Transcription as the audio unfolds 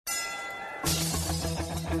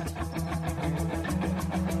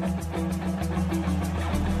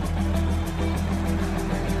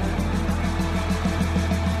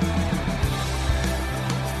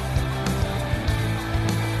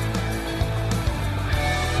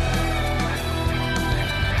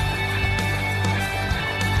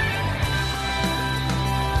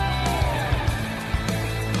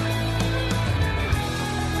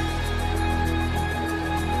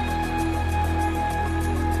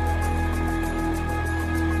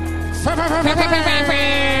I beat you.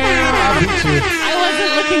 I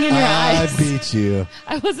wasn't looking in your eyes. I beat you.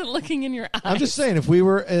 I wasn't looking in your eyes. I'm just saying, if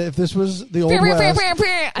this was the old West,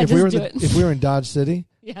 if we were in Dodge City,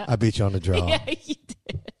 yeah. I beat you on the draw. Yeah, you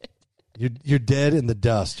did. You're dead in the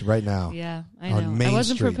dust right now. Yeah, I know. I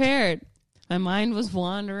wasn't prepared. My mind was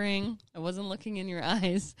wandering. I wasn't looking in your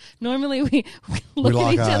eyes. Normally we look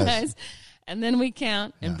at each other's eyes, and then we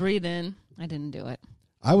count and breathe in. I didn't do it.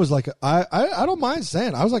 I was like, I don't mind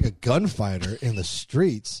saying, I was like a gunfighter in the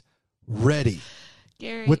streets, ready,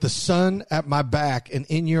 Gary, with the sun at my back and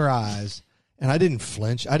in your eyes, and I didn't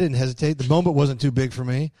flinch. I didn't hesitate. The moment wasn't too big for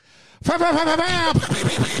me. Might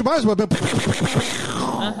as well be.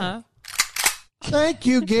 Thank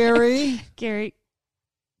you, Gary. Gary,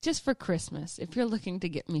 just for Christmas, if you're looking to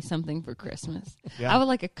get me something for Christmas, I would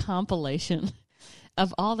like a compilation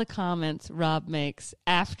of all the comments Rob makes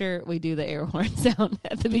after we do the air horn sound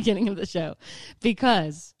at the beginning of the show.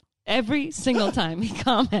 Because every single time he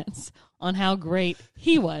comments on how great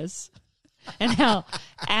he was and how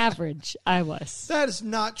average I was. That is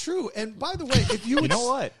not true. And by the way, if you would... You know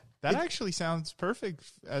what? That actually sounds perfect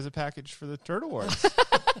as a package for the Turd Awards.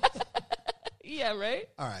 Yeah, right?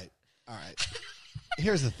 All right.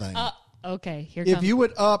 Here's the thing. Okay, here if comes. you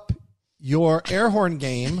would up your air horn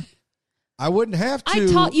game, I wouldn't have to. I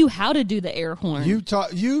taught you how to do the air horn. You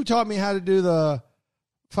taught me how to do the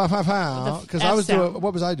fa because I was doing.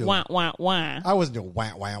 What was I doing? Wah wah wah. I wasn't doing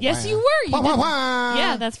wah wah. Yes, wah. you were. You wah, wah, wah.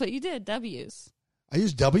 Yeah, that's what you did. W's. I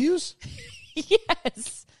used W's.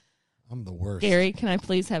 Yes. I'm the worst. Gary, can I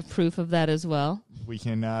please have proof of that as well? We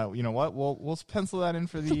can. You know what? We'll pencil that in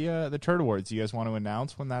for the Turd Awards. You guys want to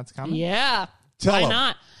announce when that's coming? Yeah. Why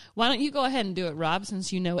not? Why don't you go ahead and do it, Rob,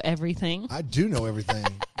 since you know everything? I do know everything.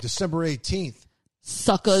 December 18th.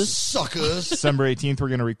 Suckers. December 18th, we're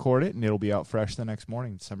going to record it, and it'll be out fresh the next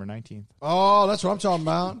morning, December 19th. Oh, that's what I'm talking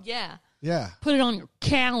about. Yeah. Yeah. Put it on your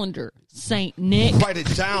calendar, Saint Nick. Write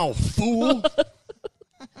it down, fool.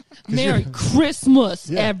 Merry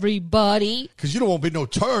Christmas, everybody. Because you don't want to be no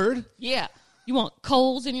turd. Yeah. You want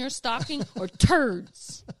coals in your stocking or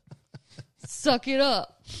turds? Suck it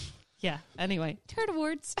up. Yeah. Anyway, Turd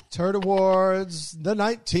Awards. Turd Awards, the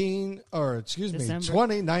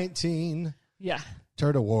 2019. Yeah.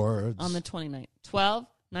 Turd Awards. On the 29th.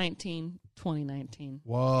 12/19/2019.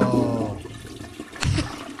 Whoa.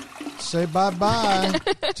 Say bye-bye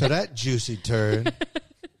to that juicy turd.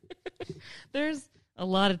 There's a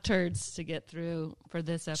lot of turds to get through for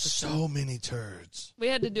this episode. So many turds. We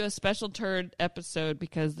had to do a special turd episode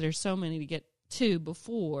because there's so many to get to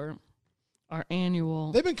before our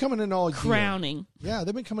annual They've been coming in all crowning. Year. Yeah,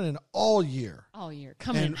 they've been coming in all year. All year.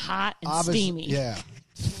 Coming in hot and steamy. Yeah.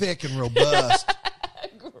 Thick and robust.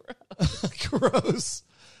 Gross.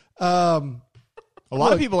 A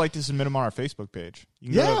lot of people like to submit them on our Facebook page.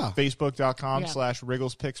 You can go to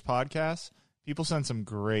facebook.com/WrigglesPicksPodcast. People send some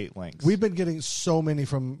great links. We've been getting so many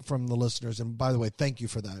from the listeners. And by the way, thank you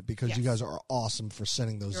for that because you guys are awesome for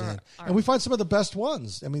sending those in. And we find some of the best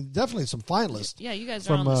ones. I mean, definitely some finalists. Yeah, you guys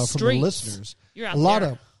from, are on the streets. from the listeners. You're out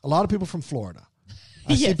a lot of people from Florida.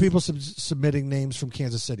 I see people submitting names from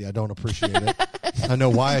Kansas City. I don't appreciate it. I know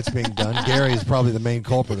why it's being done. Gary is probably the main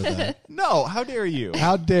culprit of that. No, how dare you?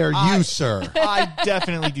 How dare you, sir? I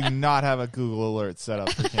definitely do not have a Google alert set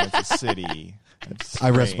up for Kansas City. I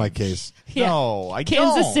rest my case. Yeah. No, I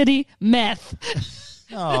Kansas don't. City meth.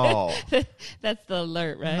 No. That's the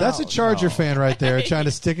alert, right? That's a Charger fan right there trying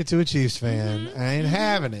to stick it to a Chiefs fan. Mm-hmm. I ain't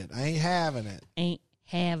having it. Ain't having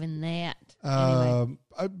that. Anyway.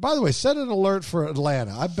 By the way, set an alert for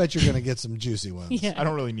Atlanta. I bet you're going to get some juicy ones. Yeah. I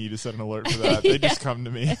don't really need to set an alert for that. They just come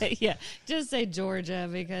to me. Yeah, just say Georgia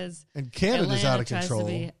because and Canada's Atlanta out of control.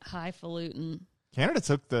 Tries to be highfalutin. Canada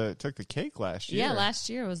took the cake last year. Yeah, last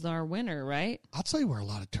year was our winner, right? I'll tell you where a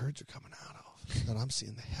lot of turds are coming out of that I'm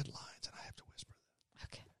seeing the headlines, and I have to whisper them.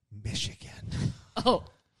 Okay. Michigan. Oh.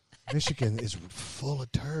 Michigan is full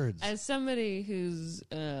of turds. As somebody who's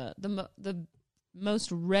the most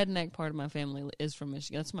redneck part of my family is from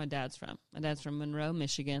Michigan. That's where my dad's from. My dad's from Monroe,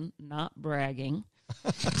 Michigan. Not bragging.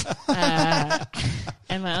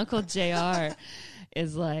 And my Uncle JR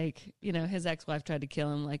is like, his ex-wife tried to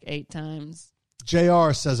kill him like 8 times.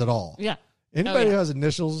 JR says it all. Yeah. Anybody who has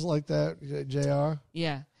initials like that, JR?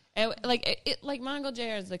 Yeah. And like my Uncle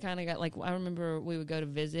JR is the kind of guy, like, I remember we would go to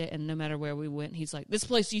visit, and no matter where we went, he's like, this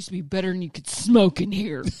place used to be better than you could smoke in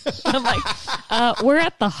here. I'm like, we're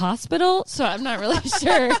at the hospital, so I'm not really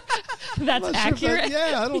sure that's accurate.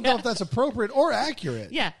 I don't know if that's appropriate or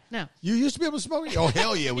accurate. Yeah, no. You used to be able to smoke? Oh,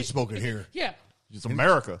 hell yeah, we smoke in here. Yeah. It's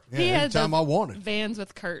America. He had anytime I wanted. Vans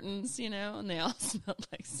with curtains, and they all smelled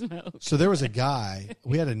like smoke. So there was a guy,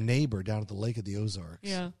 we had a neighbor down at the Lake of the Ozarks.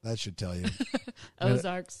 Yeah. That should tell you.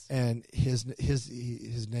 Ozarks. And his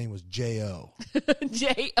name was J.O.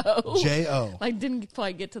 J.O. J.O. Like, didn't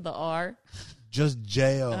quite get to the R. Just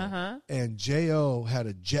J.O. Uh-huh. And J.O. had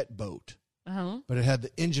a jet boat. Uh-huh. But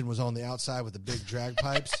the engine was on the outside with the big drag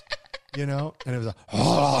pipes. And it was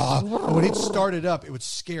and when he'd start it up, it would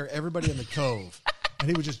scare everybody in the cove. And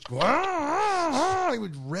he would just, he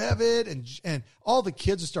would rev it, and all the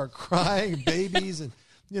kids would start crying, babies, and,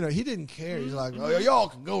 he didn't care. He's like, oh, y'all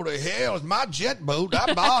can go to hell. It's my jet boat.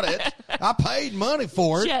 I bought it. I paid money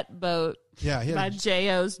for it. Jet boat. Yeah. By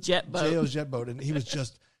J.O.'s jet boat. J.O.'s jet boat. And he was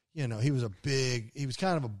just, he was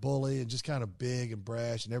kind of a bully and just kind of big and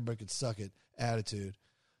brash, and everybody could suck it attitude.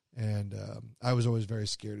 And I was always very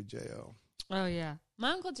scared of J.O. Oh, yeah.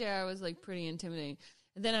 My Uncle J.R. was, like, pretty intimidating.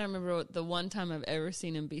 And then I remember the one time I've ever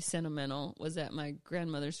seen him be sentimental was at my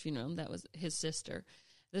grandmother's funeral. That was his sister.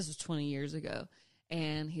 This was 20 years ago.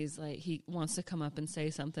 And he's like, he wants to come up and say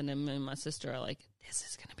something. And me and my sister are like, this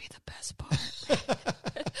is going to be the best part.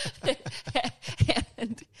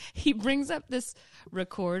 And he brings up this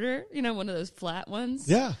recorder, one of those flat ones.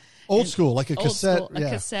 Yeah. Old school, like a cassette. A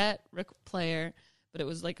cassette player. But it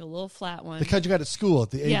was like a little flat one. The kind you got at school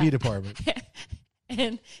at the AV department.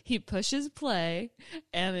 And he pushes play,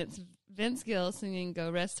 and it's Vince Gill singing Go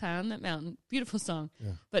Rest High on That Mountain. Beautiful song.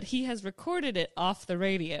 Yeah. But he has recorded it off the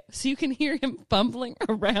radio. So you can hear him bumbling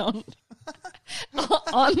around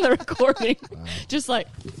on the recording. Wow. Just like,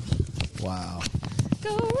 wow.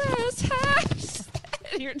 Go Rest High.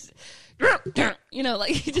 You're just,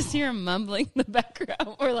 like you just hear him mumbling in the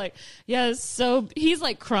background. We're like, he's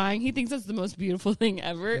like crying. He thinks that's the most beautiful thing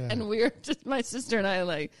ever. Yeah. And we're just, my sister and I are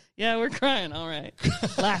like, yeah, we're crying. All right.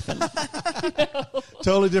 Laughing.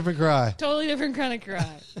 Totally different cry. Totally different kind of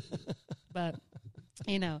cry. But,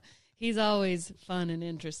 he's always fun and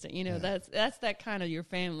interesting. That's that kind of your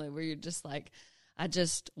family where you're just like, I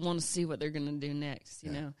just want to see what they're going to do next,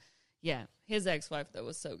 know? Yeah. His ex-wife, though,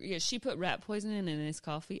 was so good. Yeah, she put rat poison in his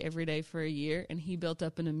coffee every day for a year, and he built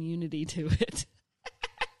up an immunity to it.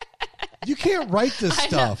 You can't write this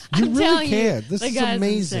stuff. You really can't. This is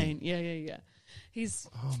amazing. Insane. Yeah. He's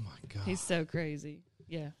my God. He's so crazy.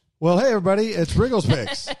 Yeah. Well, hey, everybody. It's Wriggle's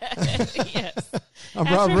Picks. Yes.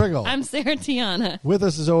 I'm Rob Riggle. I'm Sarah Tiana. With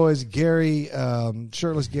us, as always, Gary,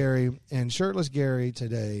 Shirtless Gary. And Shirtless Gary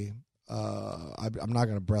today... I'm not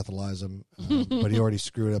going to breathalyze him, but he already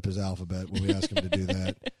screwed up his alphabet when we asked him to do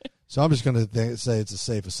that. So I'm just going to say it's a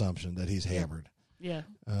safe assumption that he's hammered. Yeah.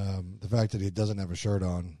 The fact that he doesn't have a shirt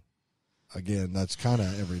on, again, that's kind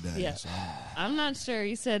of every day. Yeah. So. I'm not sure.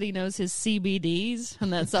 He said he knows his CBDs,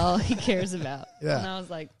 and that's all he cares about. Yeah. And I was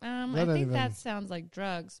like, I think that sounds like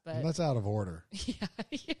drugs, but that's out of order. Yeah,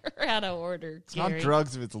 you're out of order. It's not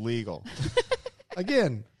drugs if it's legal.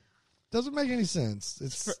 Again. Doesn't make any sense.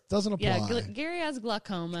 It doesn't apply. Yeah, Gary has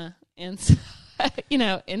glaucoma, and in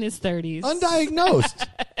his 30s, undiagnosed.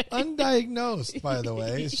 Undiagnosed, by the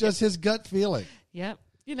way. It's just his gut feeling. Yep.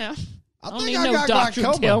 I don't need no doctor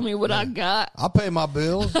to tell me what I got. I'll pay my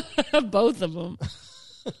bills. Both of them.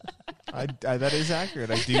 That is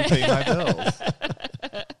accurate. I do pay my bills.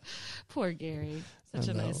 Poor Gary. Such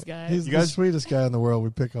a nice guy. He's the sweetest guy in the world.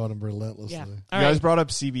 We pick on him relentlessly. Yeah. You guys brought up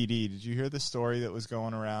CBD. Did you hear the story that was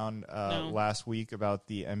going around last week about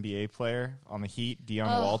the NBA player on the Heat, Deion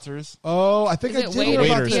Walters? Oh, I think I did hear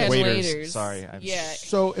about this. Waiters. Sorry.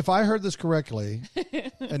 So if I heard this correctly,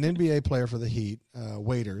 an NBA player for the Heat,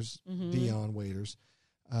 Waiters, Deion Waiters,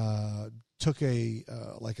 took a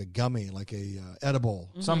gummy, like a edible.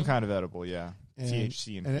 Some kind of edible, yeah.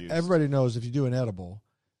 THC infused. And everybody knows if you do an edible,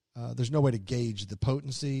 there's no way to gauge the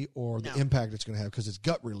potency or the impact it's going to have because it's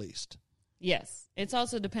gut released. Yes. It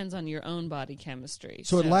also depends on your own body chemistry.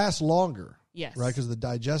 So it lasts longer. Yes. Right? Because the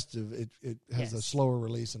digestive, it has a slower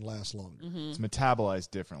release and lasts longer. Mm-hmm. It's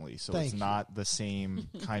metabolized differently, so it's not the same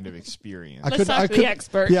kind of experience. Let's talk to the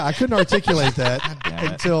expert. Yeah, I couldn't articulate that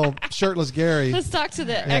until Shirtless Gary. Let's talk to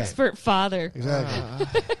the expert father.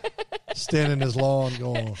 Exactly. Standing in his lawn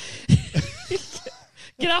going...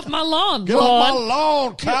 Get off my lawn, Get off my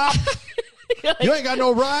lawn, cop. You ain't got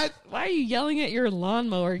no right. Why are you yelling at your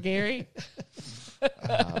lawnmower, Gary?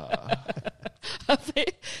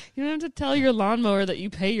 You don't have to tell your lawnmower that you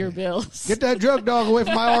pay your bills. Get that drug dog away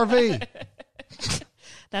from my RV.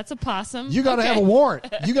 That's a possum. You got to have a warrant.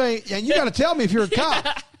 You got to tell me if you're a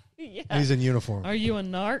cop. Yeah. He's in uniform. Are you a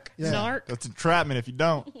narc? Yeah. Narc? That's entrapment if you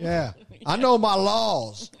don't. Yeah. I know my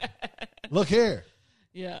laws. Look here.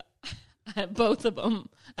 Yeah. Both of them.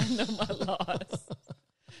 I know my laws.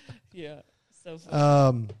 Yeah. So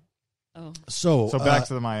funny. So back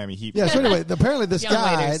to the Miami Heat. Yeah. So anyway, apparently this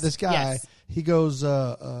guy, Yes. he goes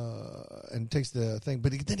and takes the thing,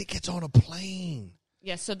 but then he gets on a plane.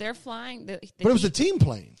 Yeah, so they're flying. But it was a team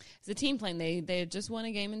plane. It's a team plane. They had just won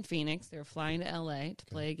a game in Phoenix. They were flying to L.A. to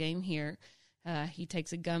play a game here. He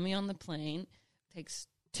takes a gummy on the plane, takes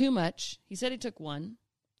too much. He said he took one,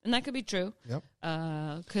 and that could be true. Yep.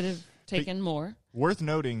 Could have taken more. Worth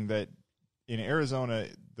noting that in Arizona,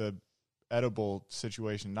 the edible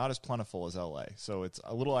situation not as plentiful as L.A., so it's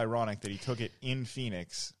a little ironic that he took it in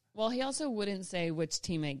Phoenix. Well, he also wouldn't say which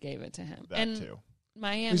teammate gave it to him. That too.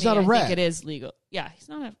 Miami, he's not a rat. I think it is legal. Yeah, he's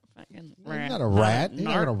not a fucking rat. He's not a rat. He's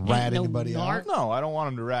not going to rat anybody out. No, I don't want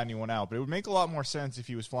him to rat anyone out, but it would make a lot more sense if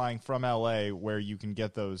he was flying from L.A., where you can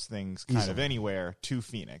get those things kind of anywhere, to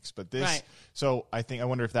Phoenix. But this, right. So I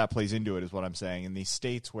wonder if that plays into it, is what I'm saying. In these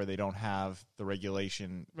states where they don't have the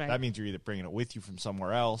regulation, right. That means you're either bringing it with you from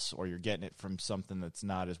somewhere else, or you're getting it from something that's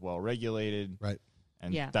not as well regulated. Right.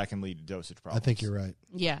 And that can lead to dosage problems. I think you're right.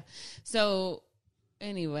 Yeah. So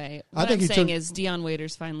anyway, what I'm saying is Dion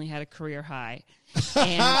Waiters finally had a career high.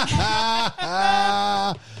 And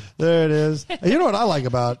there it is. You know what I like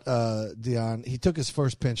about Dion? He took his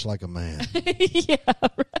first pinch like a man. Yeah,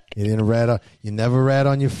 right. He didn't rat. You never rat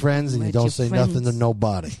on your friends, and you don't say nothing to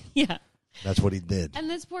nobody. Yeah. That's what he did. And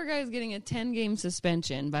this poor guy is getting a 10-game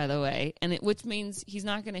suspension, by the way, which means he's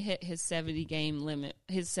not going to hit his 70-game limit,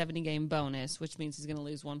 his 70-game bonus, which means he's going to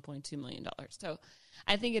lose $1.2 million. So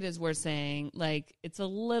I think it is worth saying, like, it's a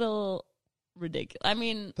little ridiculous. I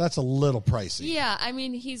mean, that's a little pricey. Yeah, I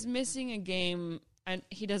mean, he's missing a game, and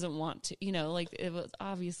he doesn't want to. You know, like, it was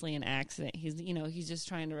obviously an accident. He's just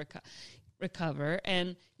trying to recover,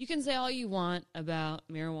 and you can say all you want about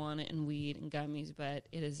marijuana and weed and gummies, but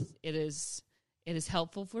it is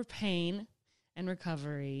helpful for pain and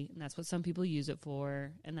recovery, and that's what some people use it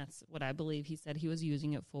for, and that's what I believe he said he was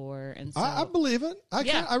using it for. And so, I believe it.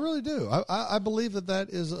 I really do. I believe that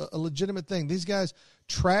is a legitimate thing. These guys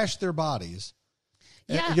trash their bodies.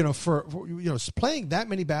 Yeah. For playing that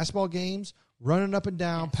many basketball games, running up and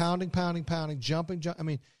down, pounding, jumping. I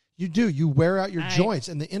mean, you wear out your joints,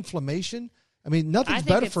 and the inflammation. I mean, nothing's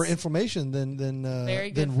better for inflammation than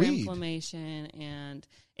very good than for weed. Inflammation, and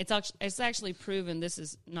it's actually proven. This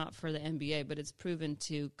is not for the NBA, but it's proven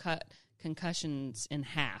to cut concussions in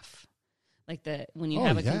half. Like when you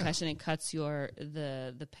have a concussion, it cuts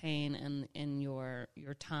the pain and your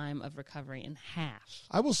time of recovery in half.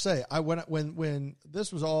 I will say, when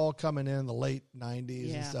this was all coming in the late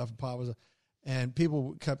 '90s and stuff, and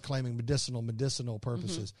people kept claiming medicinal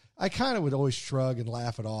purposes. Mm-hmm. I kind of would always shrug and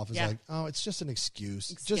laugh it off as like, oh, it's just an excuse.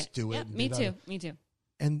 Just do it. Me too.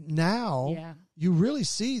 And now you really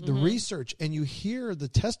see the research, and you hear the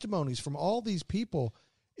testimonies from all these people.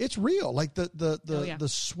 It's real. Like the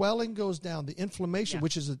swelling goes down, the inflammation,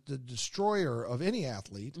 which is the destroyer of any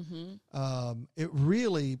athlete. Mm-hmm. It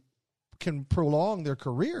really can prolong their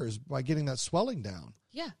careers by getting that swelling down.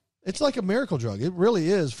 Yeah. It's like a miracle drug. It really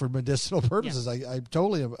is for medicinal purposes. Yeah. I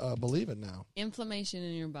totally believe it now. Inflammation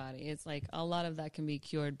in your body. It's like a lot of that can be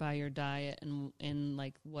cured by your diet and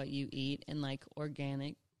like what you eat and like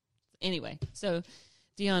organic. Anyway, so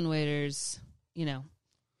Dion Waiters,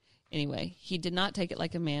 anyway, he did not take it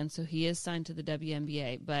like a man, so he is signed to the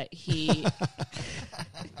WNBA, but he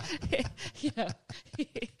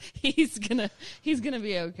he's gonna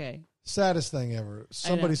be okay. Saddest thing ever.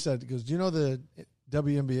 Somebody said, because do you know the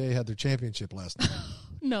WNBA had their championship last night?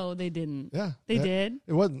 No, they didn't. Yeah. They did?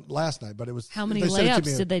 It wasn't last night, but it was. How many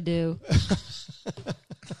layups did they do?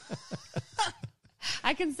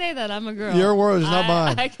 I can say that. I'm a girl. Your word is not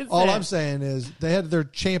mine. I can All say I'm saying is they had their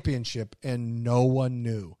championship and no one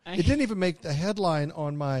knew. It didn't even make the headline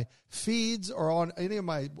on my feeds or on any of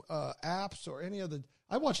my apps or any of the.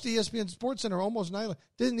 I watched ESPN SportsCenter almost nightly.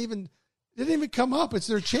 Didn't even come up. It's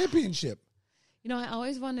their championship. I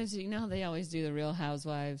always wanted to, how they always do the Real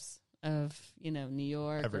Housewives of, New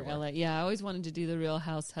York Everywhere. Or LA. Yeah, I always wanted to do the Real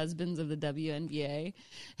Husbands of the WNBA.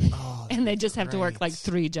 Oh, and they just have to work like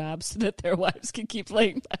 3 jobs so that their wives can keep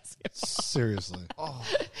playing basketball. Seriously. Oh.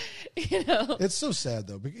 It's so sad,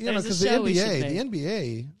 though. Because the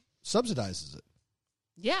NBA subsidizes it.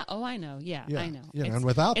 Yeah. Oh, I know. Yeah, I know. And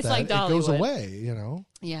without that, like it goes away,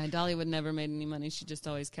 Yeah, Dollywood never made any money. She just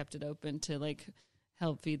always kept it open to, like,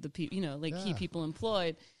 help feed the people, keep people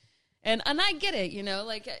employed. And I get it, you know,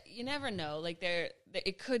 like you never know, like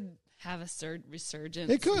it could have a resurgence.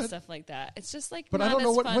 It could. And stuff like that. It's just like, but not I don't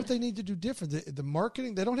know as fun. what they need to do different. The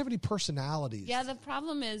marketing, they don't have any personalities. Yeah, the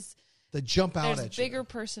problem is they jump out there's at you. bigger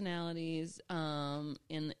personalities. And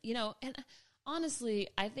honestly,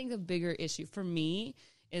 I think a bigger issue for me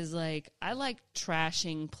is like I like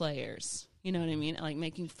trashing players. You know what I mean? I like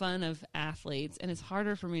making fun of athletes, and it's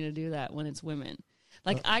harder for me to do that when it's women.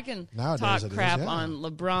 Like, I can talk crap on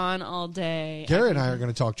LeBron all day. Gary and I are going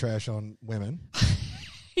to talk trash on women.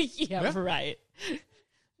 Yeah, right.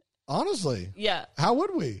 Honestly. Yeah. How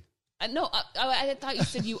would we? No, I thought you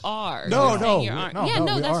said you are. No, you aren't. No, that's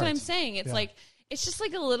aren't. what I'm saying. It's like, it's just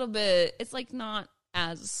like a little bit, it's like not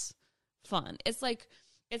as fun. It's like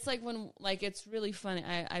when, like, it's really funny.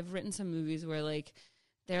 I've written some movies where, like,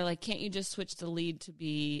 they're like, can't you just switch the lead to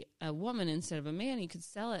be a woman instead of a man? You could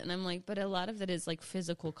sell it. And I'm like, but a lot of it is like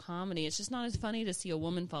physical comedy. It's just not as funny to see a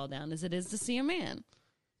woman fall down as it is to see a man.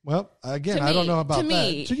 Well, again, I don't know about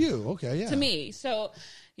that. To you, okay, yeah. To me. So,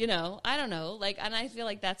 you know, I don't know. Like, and I feel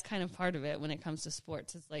like that's kind of part of it when it comes to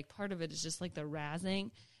sports. It's like part of it is just like the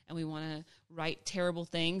razzing. And we want to write terrible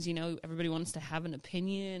things, you know. Everybody wants to have an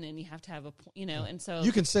opinion, and you have to have a, you know. And so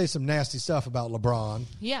you can say some nasty stuff about LeBron.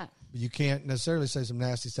 Yeah. But you can't necessarily say some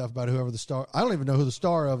nasty stuff about whoever the star. I don't even know who the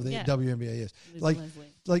star of the WNBA is.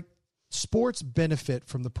 Like sports benefit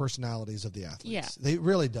from the personalities of the athletes. Yeah. They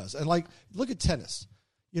really does. And like, look at tennis.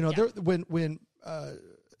 You know, when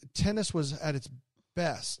tennis was at its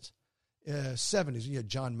best, 70s. You had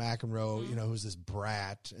John McEnroe, you know, who was this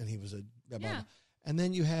brat, and he was and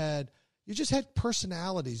then you just had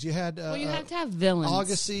personalities. You had you have to have villains,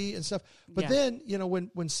 Agassi and stuff. But then, you know, when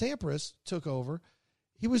Sampras took over,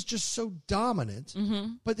 he was just so dominant.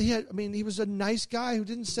 Mm-hmm. But he was a nice guy who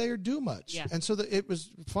didn't say or do much. Yeah. And so it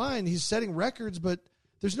was fine. He's setting records, but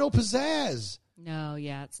there's no pizzazz. No,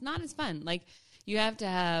 yeah, it's not as fun. Like, you have to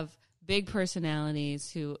have big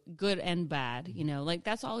personalities who, good and bad, you know. Like,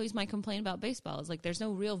 that's always my complaint about baseball is, like, there's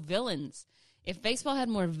no real villains. If baseball had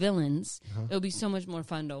more villains, it would be so much more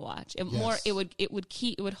fun to watch. It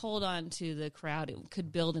would hold on to the crowd. It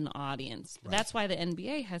could build an audience. Right. That's why the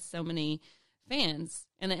NBA has so many fans,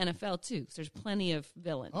 and the NFL too, because there's plenty of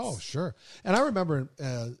villains. Oh, sure. And I remember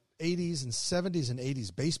 80s and 70s and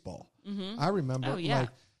 80s baseball. Mm-hmm. I remember like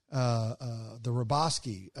the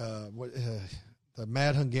Roboski, the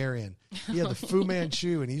Mad Hungarian. He had the Fu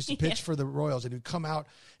Manchu, and he used to pitch for the Royals, and he'd come out,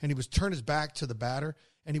 and he would turn his back to the batter,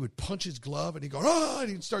 and he would punch his glove, and he'd go, oh, and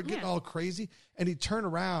he'd start getting all crazy, and he'd turn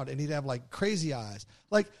around, and he'd have, like, crazy eyes.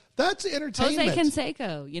 Like, that's entertainment. Jose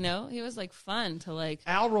Canseco, you know? He was, like, fun to, like...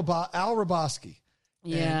 Al Roboski.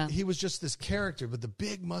 Yeah. And he was just this character with the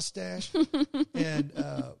big mustache, and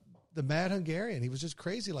the Mad Hungarian. He was just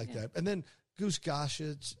crazy like that. And then Goose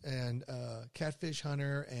Gossage and Catfish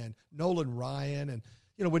Hunter and Nolan Ryan. And,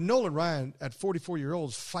 you know, when Nolan Ryan, at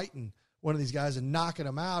 44-year-olds, fighting one of these guys and knocking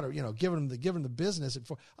him out, or, you know, giving him the business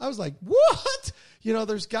I was like, what? You know,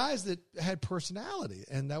 there's guys that had personality,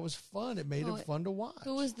 and that was fun. It made it fun to watch.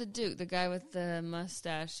 Who was the Duke? The guy with the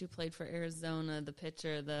mustache who played for Arizona, the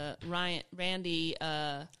pitcher, Randy.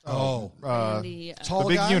 Tall the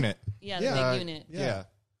big guy? Unit. Yeah, the big unit. Yeah.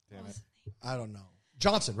 Damn it. I don't know.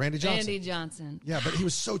 Randy Johnson. Yeah, but he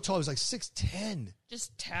was so tall. He was like 6'10".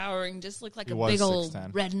 Just towering. Just looked like He a was big old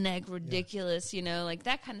 6'10". redneck, ridiculous, you know, like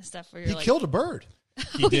that kind of stuff where you're He like... killed a bird.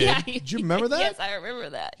 He did. Yeah, Did you remember that? Yes, I remember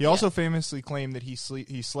that. He also famously claimed that he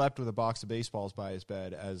slept with a box of baseballs by his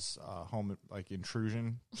bed as home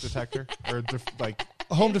intrusion detector or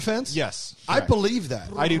a home defense. Yes, I believe that.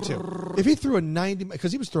 I do too. If he threw a 90,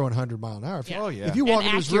 because he was throwing 100-mile-an-hour. Oh yeah. If you walk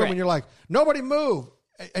into his room and you're like, nobody move,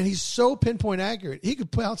 and he's so pinpoint accurate, he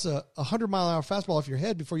could bounce a 100-mile-an-hour fastball off your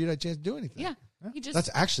head before you had a chance to do anything. Yeah, that's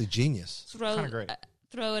actually genius. Kind of great.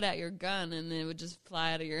 Throw it at your gun, and it would just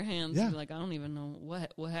fly out of your hands. Yeah. And be like, I don't even know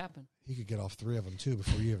what happened. He could get off 3 of them, too,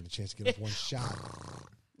 before you have a chance to get off one shot.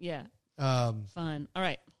 Yeah. Fun. All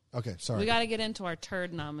right. Okay, sorry. We got to get into our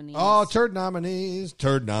turd nominees. Oh, turd nominees.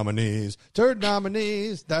 That's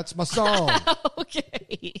my song.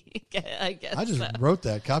 Okay. I guess I just wrote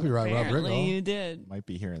that. Copyright Rob Riggle. You did. Might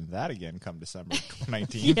be hearing that again come December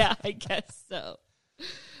 19th. Yeah, I guess so.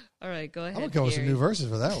 All right, go ahead. I'm going to come with some new verses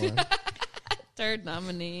for that one. Turd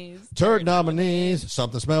nominees. Turd nominees.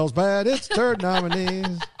 Something smells bad. It's turd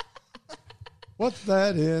nominees. What's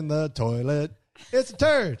that in the toilet? It's a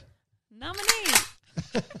turd. Nominees.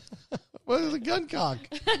 What is a gun cock?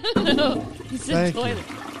 No, he said toilet.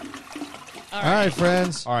 All right,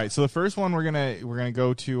 friends. All right, so the first one we're gonna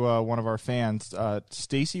go to one of our fans,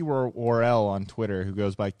 Stacy Worrell on Twitter, who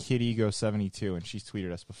goes by KittyGo72, and she's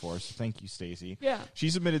tweeted us before. So thank you, Stacy. Yeah. She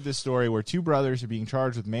submitted this story where two brothers are being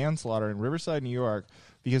charged with manslaughter in Riverside, New York,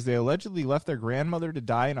 because they allegedly left their grandmother to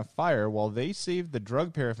die in a fire while they saved the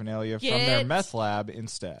drug paraphernalia from their meth lab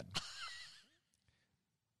instead.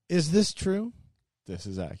 Is this true? This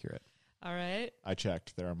is accurate. All right. I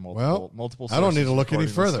checked. There are multiple sources. I don't need to look any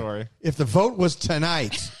further. If the vote was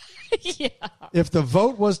tonight, if the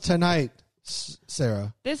vote was tonight,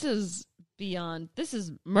 Sarah. This is beyond. This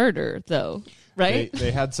is murder, though, right?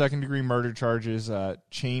 They had second-degree murder charges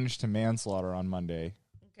changed to manslaughter on Monday.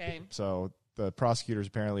 Okay. So the prosecutors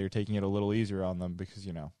apparently are taking it a little easier on them because,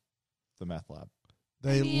 the meth lab.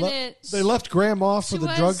 They left Grandma for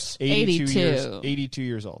the drugs. 82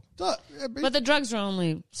 years old. But the drugs are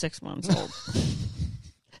only 6 months old.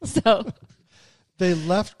 So they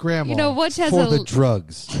left Grandma for the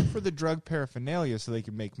drugs. For the drug paraphernalia so they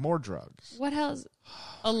can make more drugs. What has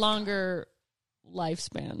a longer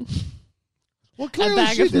lifespan? Well, a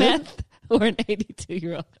bag of meth or an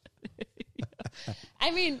 82-year-old? I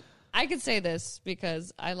mean, I could say this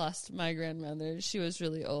because I lost my grandmother. She was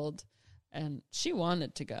really old. And she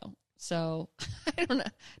wanted to go. So, I don't know.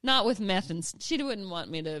 Not with meth. And she wouldn't want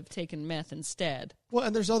me to have taken meth instead. Well,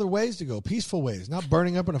 and there's other ways to go. Peaceful ways. Not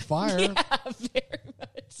burning up in a fire. Yeah, very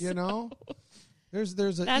much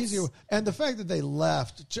There's an easier way. And the fact that they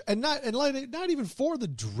left, and not even for the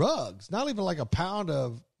drugs. Not even like a pound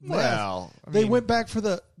of meth. Well, they went back for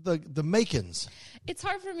the makings. It's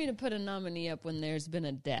hard for me to put a nominee up when there's been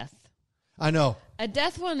a death. I know. A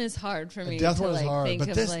death one is hard for me. A death one is hard, think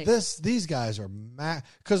but these guys are mad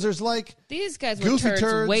because there's these guys were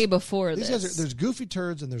turds way before this. There's goofy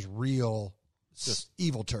turds and there's real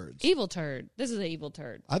evil turds. Evil turd. This is an evil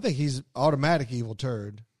turd. I think he's automatic evil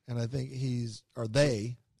turd, and I think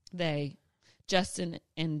they, Justin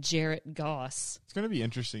and Jarrett Goss. It's going to be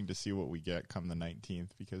interesting to see what we get come the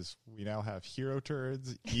 19th because we now have hero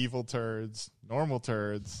turds, evil turds, normal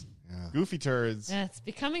turds. Yeah. Goofy turds. Yeah, it's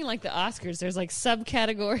becoming like the Oscars. There's like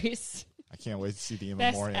subcategories. I can't wait to see the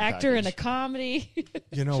Best actor in a comedy.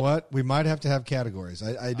 You know what? We might have to have categories.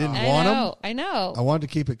 I didn't want them. I know. I wanted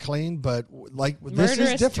to keep it clean, but this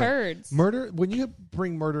is different. Turds. Murder. When you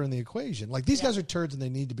bring murder in the equation, like these guys are turds and they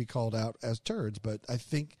need to be called out as turds. But I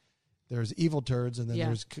think there's evil turds and then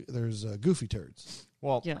there's goofy turds.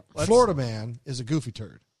 Well, Florida Man is a goofy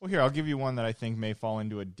turd. Well, here, I'll give you one that I think may fall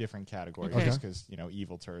into a different category just because,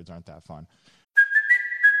 evil turds aren't that fun.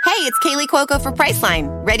 Hey, it's Kaylee Cuoco for Priceline.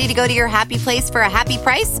 Ready to go to your happy place for a happy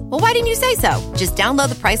price? Well, why didn't you say so? Just download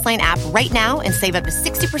the Priceline app right now and save up to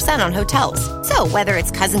 60% on hotels. So whether it's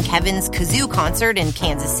Cousin Kevin's Kazoo Concert in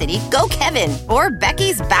Kansas City, go Kevin, or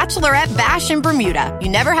Becky's Bachelorette Bash in Bermuda, you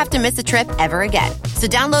never have to miss a trip ever again. So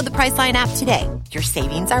download the Priceline app today. Your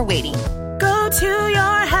savings are waiting. Go to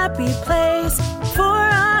your happy place for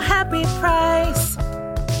a happy price.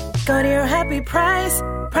 Go to your happy price,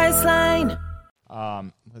 Priceline.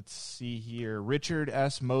 Let's see here. Richard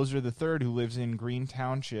S. Moser III, who lives in Green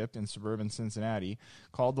Township in suburban Cincinnati,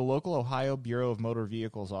 called the local Ohio Bureau of Motor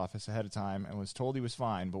Vehicles office ahead of time and was told he was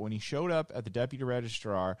fine. But when he showed up at the deputy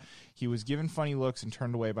registrar, he was given funny looks and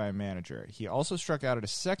turned away by a manager. He also struck out at a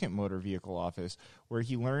second motor vehicle office where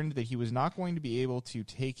he learned that he was not going to be able to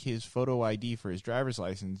take his photo ID for his driver's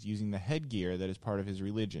license using the headgear that is part of his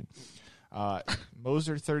religion.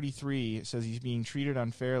 Moser 33 says he's being treated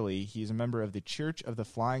unfairly. He's a member of the Church of the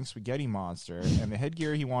Flying Spaghetti Monster, and the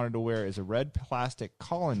headgear he wanted to wear is a red plastic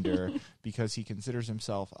colander because he considers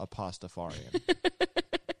himself a Pastafarian.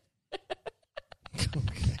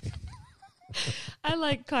 Okay. I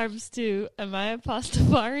like carbs too. Am I a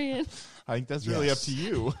Pastafarian? I think that's really up to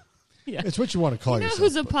you. Yeah. It's what you want to call yourself.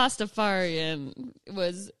 Who's a Pastafarian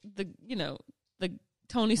was the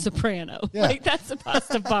Tony Soprano. Yeah. Like, that's a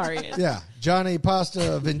Pastafarian. Yeah. Johnny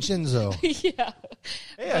Pasta Vincenzo. Yeah.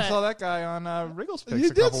 Hey, I saw that guy on Wriggles Picks You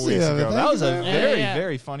a couple did weeks see him. ago. That was a Thank very, you.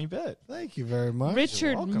 very funny bit. Thank you very much.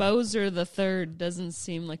 Richard Moser III doesn't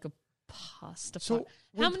seem like a Pastafarian. So,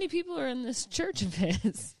 how many people are in this church of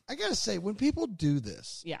his? I got to say, when people do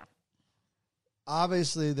this, Yeah.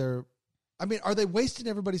 obviously are they wasting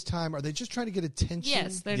everybody's time? Are they just trying to get attention?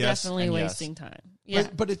 Yes, they're Yes, definitely and yes. wasting time. Yeah.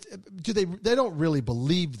 But they don't really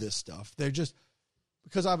believe this stuff. They're just,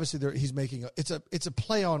 because obviously he's making it's a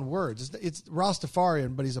play on words. It's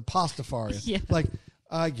Rastafarian, but he's a Pastafarian. Yeah. Like,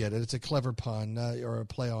 I get it. It's a clever pun or a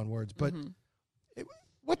play on words. But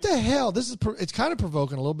what the hell? It's kind of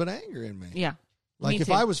provoking a little bit of anger in me. Yeah. Like, me if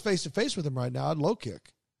too. I was face to face with him right now, I'd low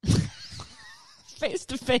kick. Face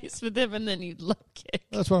to face with him and then you'd look kick.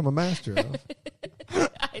 That's what I'm a master of.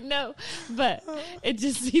 I know, but it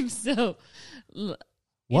just seems so.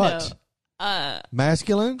 What?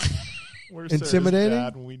 Masculine? Where's Intimidating?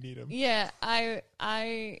 Sarah's dad when we need him? Yeah, I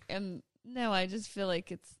am. No, I just feel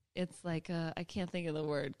like it's like I can't think of the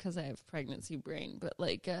word because I have pregnancy brain, but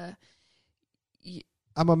like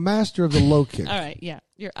I'm a master of the low kick. all right, yeah,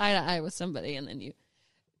 you're eye to eye with somebody, and then you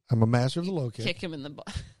I'm a master of the low kick. kick him in the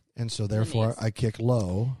butt. And so therefore knees. I kick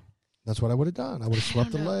low. That's what I would have done. I would have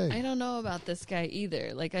swept the leg. I don't know about this guy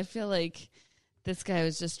either. Like, I feel like this guy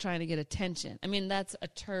was just trying to get attention. I mean, that's a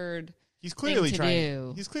turd. He's clearly thing to trying.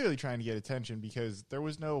 do. He's clearly trying to get attention because there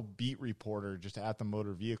was no beat reporter just at the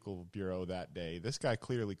Motor Vehicle Bureau that day. This guy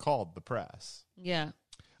clearly called the press. Yeah.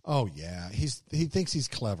 Oh yeah, he thinks he's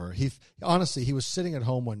clever. Honestly, he was sitting at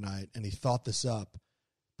home one night and he thought this up,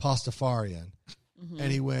 Pastafarian,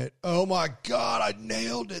 and he went, "Oh my God, I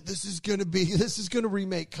nailed it! This is gonna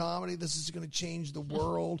remake comedy. This is gonna change the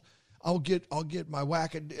world. I'll get a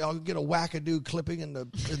wackadoo clipping in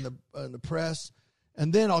the press,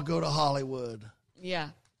 and then I'll go to Hollywood." Yeah.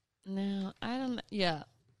 No, I don't. Yeah.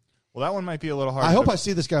 Well, that one might be a little hard. I hope I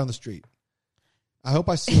see this guy on the street. I hope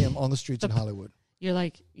I see him on the streets in Hollywood.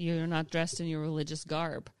 You're not dressed in your religious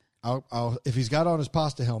garb. I'll if he's got on his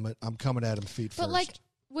pasta helmet, I'm coming at him feet first. But like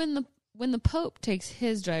when the Pope takes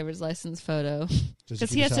his driver's license photo, Does because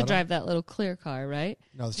keep he has his to hat drive that little clear car, right?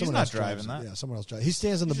 No, He's someone not else driving drives it. that. Yeah, someone else drives. He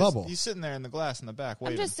stands in the He's just- bubble. He's sitting there in the glass in the back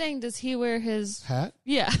waiting. I'm just saying, does he wear his Hat?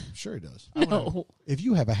 Yeah. Sure he does. No. If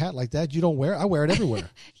you have a hat like that, you don't wear it. I wear it everywhere.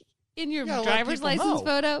 In your You gotta let driver's people license know.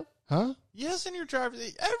 photo? Huh? Yes, in your driver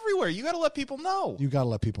everywhere. You got to let people know. You got to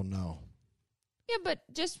let people know. Yeah, but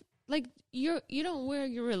just like you don't wear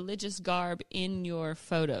your religious garb in your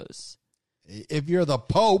photos. If you're the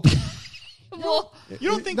Pope, Well, You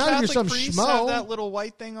don't think Not if you're Catholic some priests schmo. have that little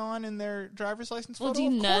white thing on in their driver's license photo? do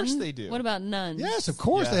Of nuns? course they do. What about nuns? yes, of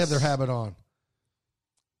course they have their Yes. habit on.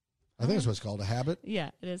 I think that's what it's called, a habit. Yeah,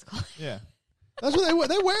 it is called. Yeah. That's what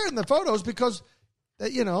they wear in the photos because,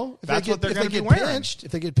 if That's what they're if gonna they be get wearing. pinched,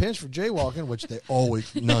 if they get pinched for jaywalking, which they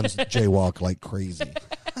always nuns jaywalk like crazy.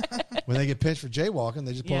 When they get pinched for jaywalking,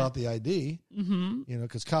 they just pull Yeah. out the ID. Mm-hmm.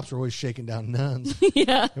 Because cops are always shaking down nuns.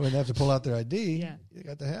 Yeah. And when they have to pull out their ID, Yeah. you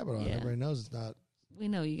got the habit on. Yeah. Everybody knows it's not. We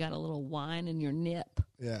know you got a little wine in your nip.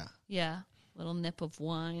 Yeah. Yeah, little nip of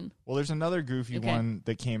wine. Well, there's another goofy Okay. one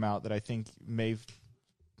that came out that I think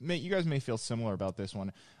you guys may feel similar about this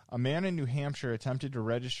one. A man in New Hampshire attempted to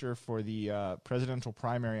register for the presidential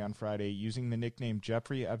primary on Friday using the nickname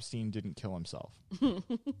Jeffrey Epstein didn't kill himself.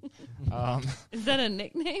 Is that a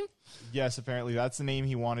nickname? Yes, apparently that's the name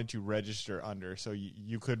he wanted to register under. So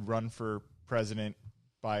you could run for president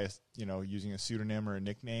by using a pseudonym or a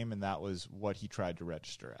nickname, and that was what he tried to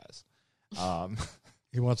register as.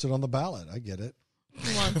 He wants it on the ballot. I get it.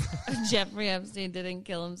 He wants Jeffrey Epstein didn't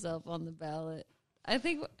kill himself on the ballot. I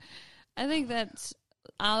think that's.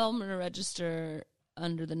 I'm going to register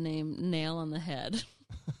under the name Nail on the Head.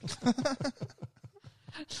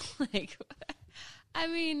 I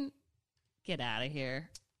mean, get out of here.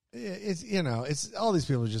 It's all these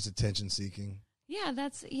people are just attention seeking.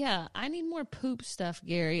 Yeah, I need more poop stuff,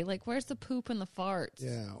 Gary. Like, where's the poop and the farts?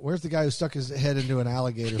 Yeah. Where's the guy who stuck his head into an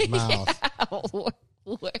alligator's mouth?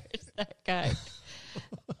 Where's that guy?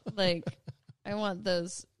 Like, I want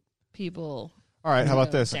those people. All right, how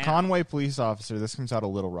about this? Down. A Conway police officer, this comes out of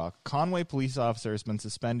Little Rock. Conway police officer has been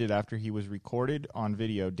suspended after he was recorded on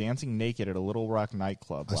video dancing naked at a Little Rock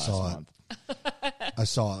nightclub last month. I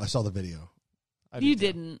saw the video. You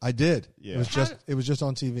didn't. I did. Yeah. It was just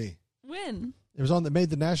on TV. When? It was on that made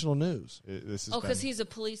the national news. Because he's a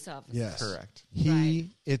police officer. Yes. Correct.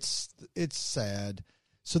 It's sad.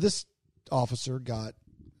 So this officer got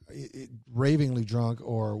ravingly drunk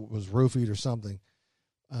or was roofied or something.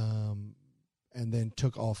 And then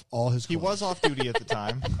took off all his clothes. He was off duty at the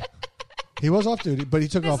time. He was off duty, but he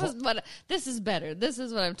took off. This is better. This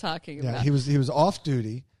is what I'm talking about. Yeah, he was off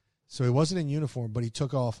duty, so he wasn't in uniform, but he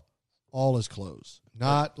took off all his clothes,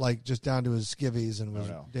 not like just down to his skivvies and was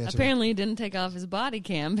dancing. Apparently, he didn't take off his body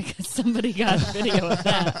cam because somebody got video of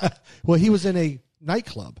that. Well, he was in a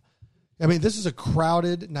nightclub. I mean, this is a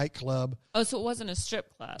crowded nightclub. Oh, so it wasn't a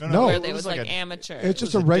strip club? No. Where It it was was like like a- amateur. It's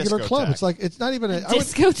just was a a regular discotheque. club. It's like it's not even a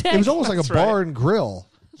discotheque. It was almost like a That's bar right. and grill.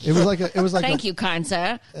 It was like Thank you, kind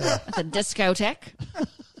sir. It's a discotheque.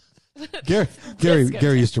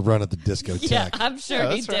 Gary used to run at the discotheque. Yeah, I'm sure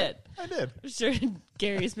he that's right. did. I did. I'm sure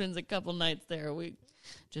Gary spends a couple nights there a week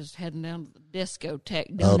just heading down to the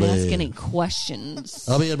discotheque. Don't ask any questions.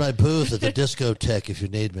 I'll be in my booth at the discotheque if you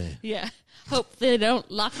need me. Yeah. Hope they don't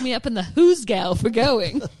lock me up in the Hoosgow for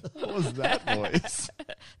going. What was that voice?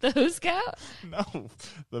 The Hoosgow? No,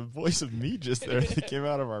 the voice of me just there that came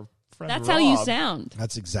out of our friend That's Rob. how you sound.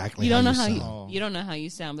 That's exactly You don't know how sound. you don't know how you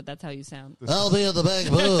sound, but that's how you sound. I'll be in the back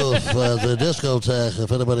booth at the discotheque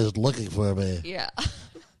if anybody's looking for me. Yeah.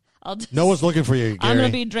 I'll just, No one's looking for you, Gary. I'm going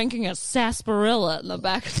to be drinking a sarsaparilla in the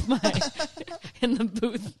back of my in the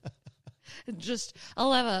booth.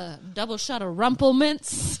 I'll have a double shot of Rumple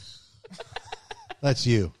Mints. That's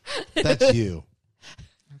you. That's you.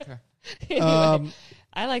 Okay. Anyway,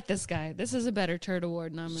 I like this guy. This is a better Turd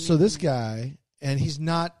Award nominee. So this guy, and he's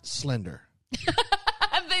not slender.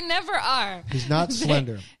 They never are. He's not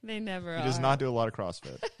slender. They never are. He does not do a lot of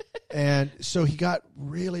CrossFit. And so he got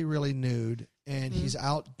really, really nude, and he's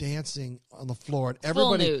out dancing on the floor. And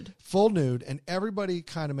everybody, full nude, and everybody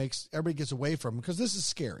everybody gets away from him because this is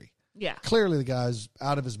scary. Yeah. Clearly the guy's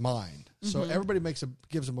out of his mind. So everybody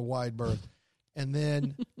gives him a wide berth. And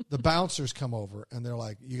then the bouncers come over, and they're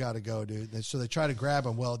like, you got to go, dude. So they try to grab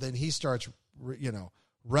him. Well, then he starts,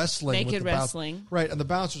 wrestling. Naked with the wrestling. Right. And the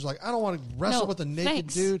bouncer's like, I don't want to wrestle with a naked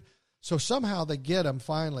dude. So somehow they get him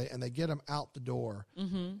finally, and they get him out the door.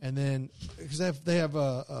 Mm-hmm. And then, because they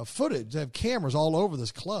have footage, they have cameras all over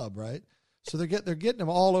this club, right? So they're getting him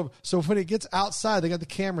all over. So when he gets outside, they got the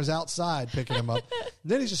cameras outside picking him up.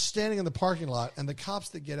 Then he's just standing in the parking lot, and the cops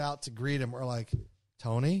that get out to greet him are like,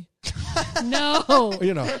 Tony? No.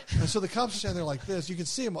 And so the cops are standing there like this. You can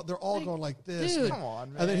see them. They're all going like this. Dude. Come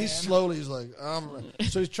on, man. And then he's like,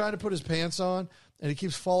 so he's trying to put his pants on, and he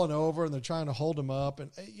keeps falling over, and they're trying to hold him up. And,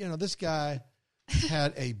 this guy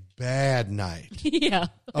had a bad night. Yeah.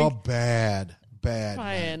 Bad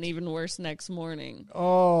Probably night. an even worse next morning.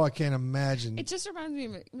 Oh, I can't imagine. It just reminds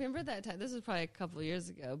me, remember that time? This was probably a couple of years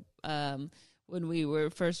ago when we were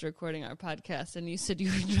first recording our podcast, and you said you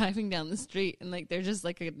were driving down the street, and there's just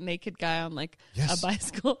a naked guy on a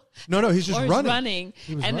bicycle. No, he's just or running.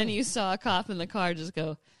 He was running. Then you saw a cop in the car just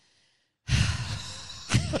go.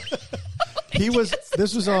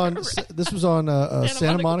 This was on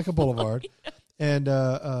Santa Monica Boulevard. Yeah. And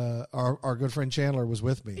our good friend Chandler was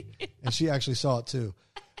with me, and she actually saw it too.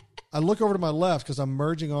 I look over to my left because I'm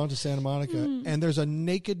merging onto Santa Monica, and there's a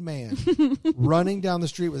naked man running down the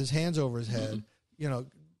street with his hands over his head,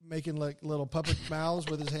 making little puppet mouths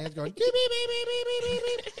with his hands going, beep, beep, beep, beep, beep,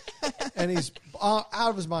 beep, beep. And he's out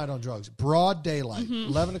of his mind on drugs. Broad daylight,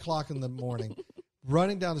 11 o'clock in the morning,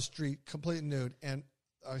 running down the street, completely nude, and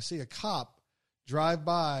I see a cop drive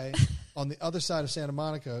by on the other side of Santa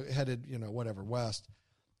Monica, headed, west,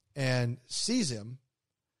 and sees him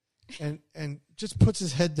and just puts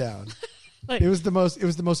his head down. It was the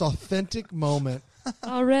most authentic moment.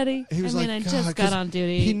 Already? He was I just got on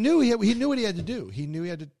duty. He knew what he had to do. He knew he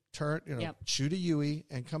had to turn, shoot a Yui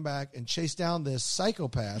and come back and chase down this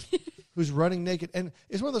psychopath who's running naked. And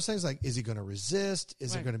it's one of those things like, is he going to resist?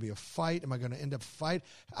 Is it going to be a fight? Am I going to end up fight?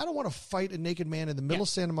 I don't want to fight a naked man in the middle of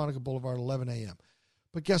Santa Monica Boulevard at 11 a.m.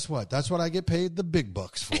 But guess what? That's what I get paid the big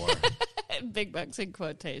bucks for. Big bucks in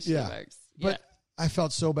quotation marks. But I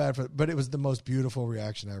felt so bad for it. But it was the most beautiful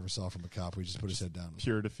reaction I ever saw from a cop where he just put his head down.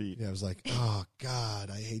 Pure defeat. Yeah, I was like, oh,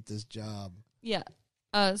 God, I hate this job. Yeah.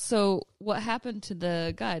 So what happened to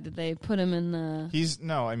the guy? Did they put him in the...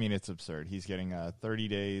 it's absurd. He's getting 30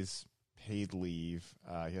 days paid leave.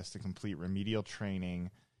 He has to complete remedial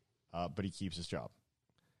training, but he keeps his job.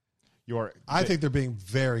 I think they're being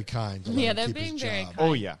very kind. Yeah, they're being very kind.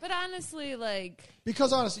 Oh, yeah. But honestly,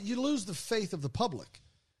 because honestly, you lose the faith of the public.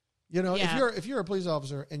 If you're a police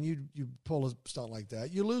officer and you pull a stunt like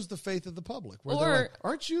that, you lose the faith of the public. Where they're like,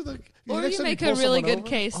 aren't you the? Or you make a really good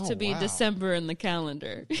case to be December in the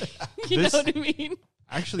calendar. You know what I mean?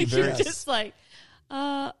 Actually, you're just like,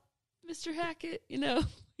 Mr. Hackett,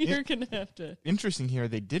 you're going to have to. Interesting here,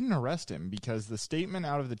 they didn't arrest him because the statement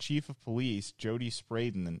out of the chief of police, Jody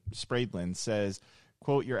Spraidlin, says,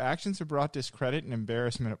 quote, your actions have brought discredit and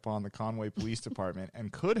embarrassment upon the Conway Police Department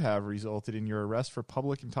and could have resulted in your arrest for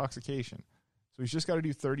public intoxication. So he's just got to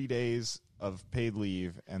do 30 days of paid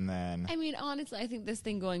leave and then... honestly, I think this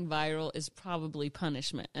thing going viral is probably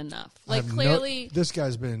punishment enough. Clearly... this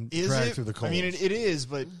guy's been dragged through the coals. It is,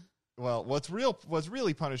 but... Well, what's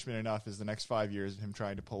really punishment enough is the next 5 years of him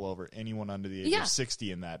trying to pull over anyone under the age of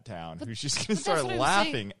 60 in that town who's just going to start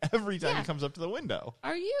laughing every time he comes up to the window.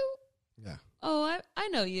 Are you? Yeah. Oh, I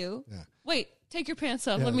know you. Yeah. Wait, take your pants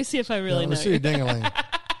off. Yeah. Let me see if I really know you. See your ding-a-ling.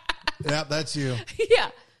 Yeah, that's you. Yeah.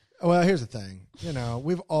 Well, here's the thing.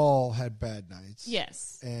 We've all had bad nights.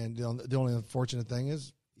 Yes. And the only unfortunate thing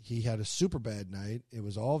is he had a super bad night. It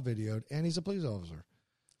was all videoed, and he's a police officer.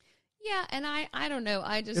 Yeah, and I don't know.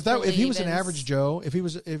 I just if he was an average Joe, if he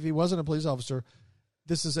wasn't a police officer,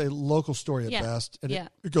 this is a local story at best, and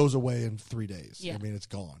it goes away in 3 days. Yeah. It's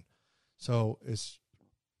gone. So it's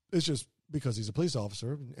just because he's a police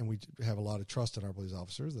officer, and we have a lot of trust in our police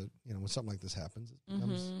officers that, when something like this happens, it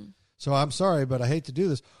becomes, so I'm sorry, but I hate to do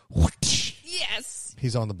this. Yes.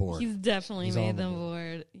 He's on the board. He's definitely made the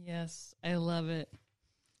board. Yes. I love it.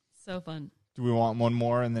 So fun. Do we want one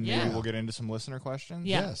more, and then Yeah. maybe we'll get into some listener questions?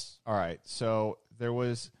 Yeah. Yes. All right. So there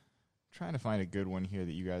was, trying to find a good one here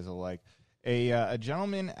that you guys will like. A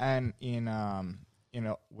gentleman in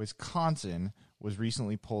Wisconsin was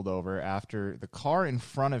recently pulled over after the car in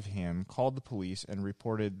front of him called the police and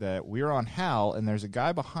reported that we're on Hal and there's a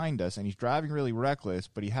guy behind us and he's driving really reckless,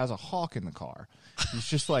 but he has a hawk in the car. He's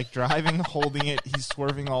just like driving, holding it. He's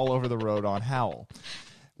swerving all over the road on Howell.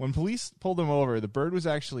 When police pulled him over, the bird was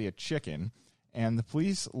actually a chicken, and the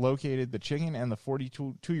police located the chicken and the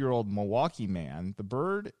 42-year-old Milwaukee man. The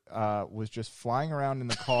bird was just flying around in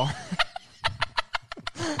the car.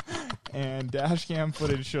 And dash cam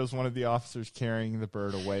footage shows one of the officers carrying the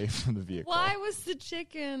bird away from the vehicle. Why was the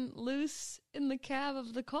chicken loose in the cab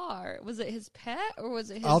of the car? Was it his pet or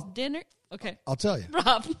was it his dinner? Okay. I'll tell you.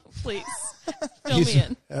 Rob, please. Fill me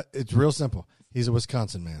in. It's real simple. He's a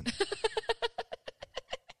Wisconsin man.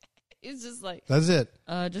 He's just like, that's it.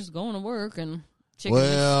 Just going to work and chicken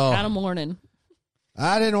just had a morning.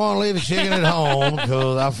 I didn't want to leave the chicken at home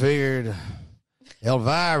because I figured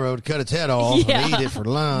Elvira would cut its head off and eat it for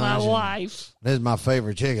lunch. My wife. This is my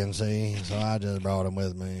favorite chicken, see? So I just brought him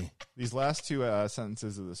with me. These last two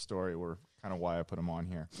sentences of the story were kind of why I put them on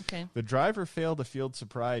here. Okay. The driver failed a field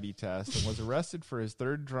sobriety test and was arrested for his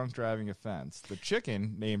third drunk driving offense. The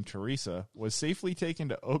chicken, named Teresa, was safely taken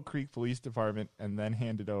to Oak Creek Police Department and then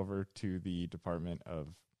handed over to the Department of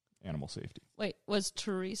Animal Safety. Wait, was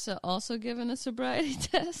Teresa also given a sobriety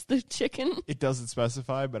test, the chicken? It doesn't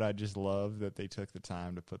specify, but I just love that they took the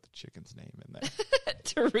time to put the chicken's name in there.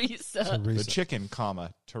 Teresa. The chicken,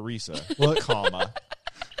 comma, Teresa, What? comma.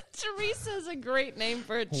 Teresa is a great name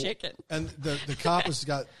for a chicken. And the cop has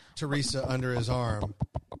got Teresa under his arm,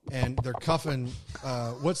 and they're cuffing.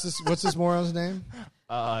 What's this moron's name?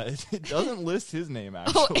 It doesn't list his name, Oh,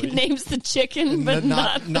 actually. it names the chicken, but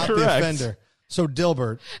not the Correct. offender. So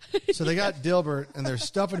Dilbert. So they got Dilbert, and they're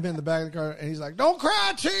stuffing him in the back of the car, and he's like, "Don't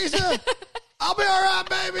cry, Teresa. I'll be all right,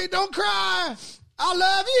 baby. Don't cry. I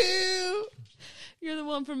love you." You're the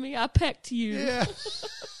one for me. I pecked you. Yeah.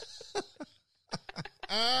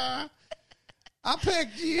 I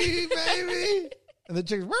picked you, baby. And the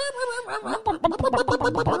chicken.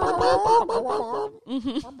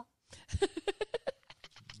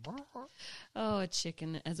 Oh, a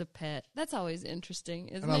chicken as a pet. That's always interesting,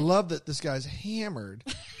 isn't And I it? love that this guy's hammered,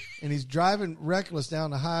 and he's driving reckless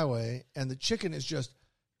down the highway, and the chicken is just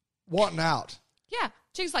wanting out. Yeah.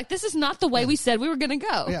 Chicken's like, this is not the way we said we were going to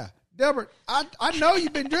go. Yeah. Delbert, I know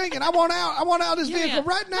you've been drinking. I want out. I want out of this vehicle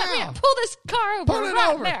right now. Pull this car over Pull it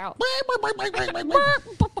right over. now.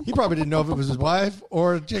 He probably didn't know if it was his wife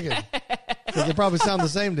or a chicken. Because they probably sound the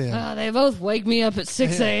same to him. They both wake me up at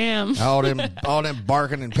 6 a.m. All them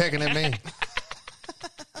barking and pecking at me.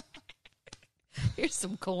 Here's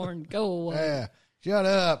some corn. Go away. Yeah. Shut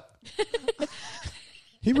up.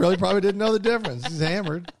 He really probably didn't know the difference. He's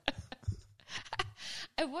hammered.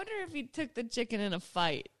 I wonder if he took the chicken in a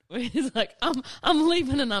fight. He's like, I'm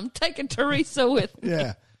leaving and I'm taking Teresa with me.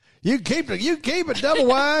 Yeah. You keep it double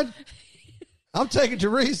wide. I'm taking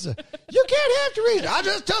Teresa. You can't have Teresa. I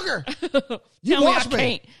just took her. You Tell me I watch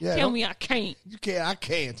can't. Yeah, Tell me I can't. You can't. I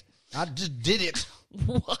can't. I just did it.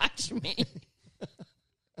 Watch me.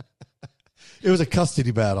 It was a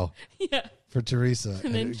custody battle Yeah. for Teresa.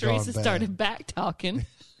 And then it had gone Teresa bad. started back talking.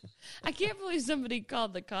 I can't believe somebody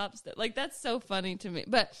called the cops that. Like, that's so funny to me.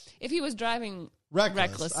 But if he was driving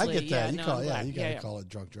recklessly, I get that. yeah, You no, call I'm it. Yeah, glad. you gotta Yeah. call it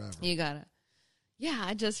drunk driver. You gotta. Yeah,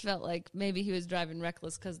 I just felt like maybe he was driving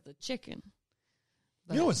reckless because of the chicken.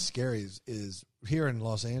 But, You know what's scary is here in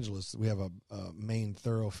Los Angeles, we have a main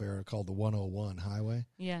thoroughfare called the 101 Highway.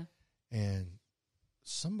 Yeah. And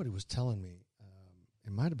somebody was telling me,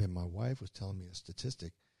 it might have been my wife was telling me a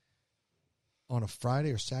statistic. On a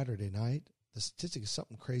Friday or Saturday night, the statistic is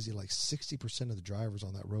something crazy like 60% of the drivers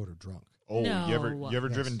on that road are drunk. Oh, No. you ever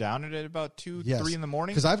Yes. driven down it at about 2, Yes. 3 in the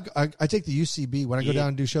morning? Because I take the UCB. When I go Yeah. down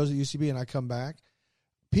and do shows at UCB and I come back,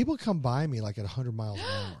 people come by me like at 100 miles an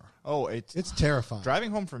hour. Oh, it's terrifying.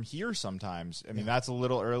 driving home from here sometimes. I mean, that's a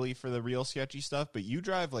little early for the real sketchy stuff, but you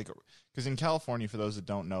drive like, because in California, for those that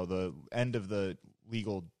don't know, the end of the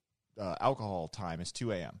legal alcohol time is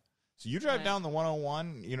 2 a.m. So you drive down the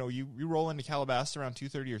 101, you roll into Calabasas around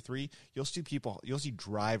 2:30 or 3, you'll see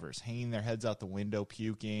drivers hanging their heads out the window,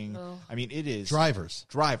 puking. Oh. I mean, it is Drivers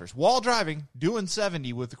while driving, doing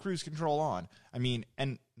 70 with the cruise control on. I mean,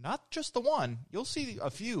 and not just the one. You'll see a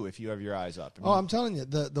few if you have your eyes up. I mean, I'm telling you,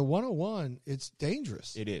 the 101, it's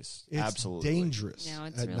dangerous. it is. It's absolutely dangerous No,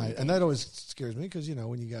 it's at really night. dangerous. And that always scares me because,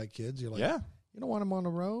 when you got kids, you're like, Yeah. you don't want them on the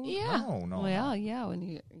road? Yeah. No. Well,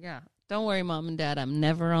 yeah. Don't worry, Mom and Dad. I'm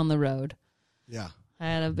never on the road. Yeah. I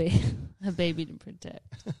had a baby to protect.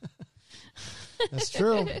 That's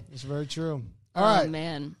true. It's very true. All Oh, right.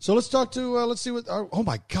 man. So let's talk to, let's see what, oh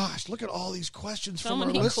my gosh, look at all these questions So from our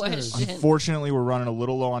many listeners. questions. Unfortunately, we're running a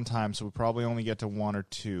little low on time, so we probably only get to one or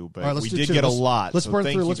two. But All right, let's we do did two. get a Let's- lot. Let's so burn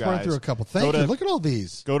thank through. you Let's burn guys. through a couple. Thank you. Look at all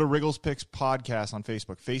these. Go to Wriggles Picks Podcast on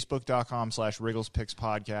Facebook, facebook.com/Wriggles Picks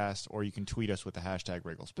Podcast, or you can tweet us with the hashtag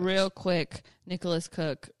Wriggles Picks. Real quick, Nicholas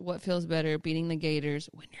Cook, what feels better, beating the Gators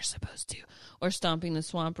when you're supposed to, or stomping the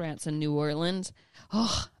Swamp Rats in New Orleans?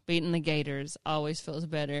 Oh, beating the Gators always feels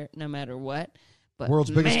better no matter what. But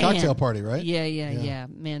World's biggest man, cocktail party, right? Yeah.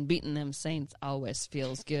 Man, beating them Saints always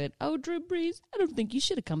feels good. Oh, Drew Brees, I don't think you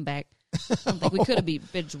should have come back. I don't think we could have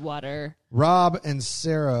beat Bridgewater. Rob and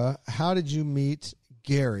Sarah, how did you meet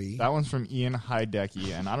Gary? That one's from Ian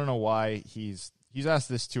Heidecky, and I don't know why he's asked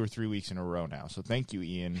this 2 or 3 weeks in a row now. So thank you,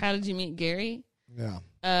 Ian. How did you meet Gary? Yeah.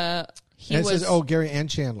 He And it was. says, Gary and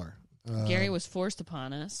Chandler. Gary was forced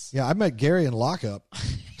upon us. Yeah, I met Gary in lockup.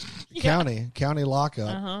 County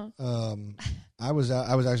lockup. Uh-huh. I was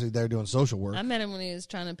actually there doing social work. I met him when he was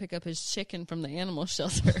trying to pick up his chicken from the animal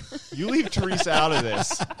shelter. You leave Teresa out of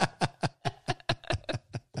this.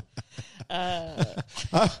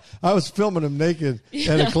 I was filming him naked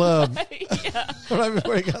at a club Yeah. right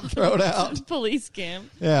before he got thrown out. Police cam.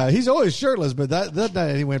 Yeah, he's always shirtless, but that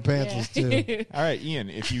night he went pantsless too. All right, Ian,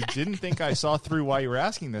 if you didn't think I saw through why you were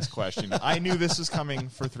asking this question, I knew this was coming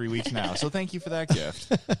for 3 weeks now. So thank you for that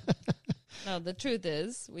gift. No, the truth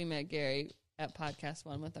is, we met Gary at Podcast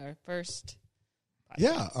One with our first podcast.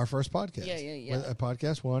 Yeah, our first podcast. Yeah. At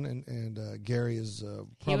Podcast One, and Gary is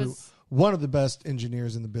He probably was, one of the best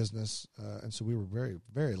engineers in the business, and so we were very,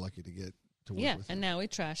 very lucky to get to work with him. and now we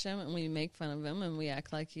trash him and we make fun of him and we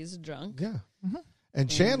act like he's drunk. Yeah. And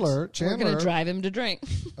Chandler, We're going to drive him to drink.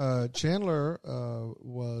 Chandler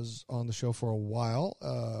was on the show for a while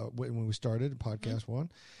when we started Podcast One.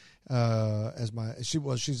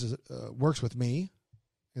 She's works with me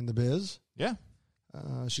in the biz. Yeah.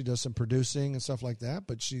 She does some producing and stuff like that,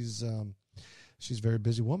 but she's a very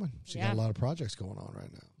busy woman. She got a lot of projects going on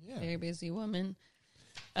right now. Yeah. Very busy woman.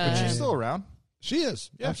 But she's still around. She is.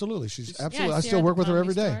 Yeah. Absolutely. She's Yeah, absolutely. I I see her still at work the with her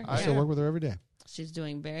every Comedy day. Store. I still Yeah. work with her every day. She's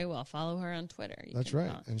doing very well. Follow her on Twitter. You That's can,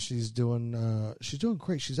 right. And she's doing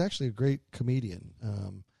great. She's actually a great comedian.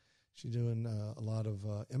 She's doing a lot of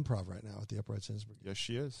improv right now at the Upright Citizens. Yes,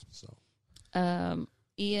 she is. So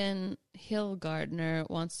Ian Hillgardner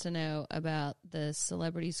wants to know about the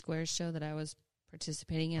Celebrity Squares show that I was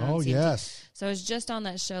participating in. On CMT. yes. So I was just on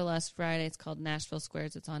that show last Friday. It's called Nashville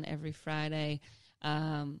Squares. It's on every Friday.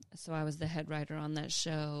 So I was the head writer on that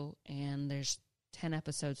show, and there's 10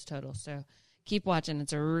 episodes total. So keep watching.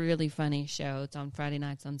 It's a really funny show. It's on Friday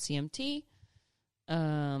nights on CMT.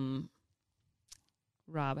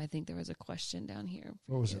 Rob, I think there was a question down here.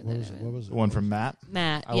 What was it? What was it? The one from Matt.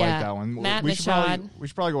 Matt, I yeah. like that one. Matt we Michaud.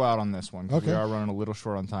 should probably go out on this one because we Okay. are running a little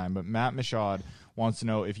short on time. But Matt Michaud wants to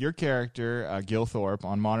know if your character, Gil Thorpe,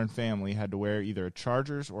 on Modern Family had to wear either a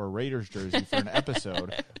Chargers or a Raiders jersey for an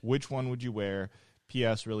episode, which one would you wear?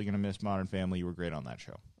 P.S. Really going to miss Modern Family. You were great on that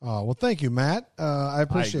show. Oh, well, thank you, Matt. I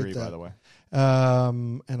appreciate I agree, that. by the way.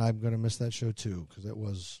 And I'm going to miss that show, too, because it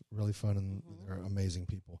was really fun, and they're amazing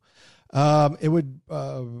people. It would,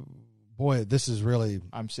 boy, this is really,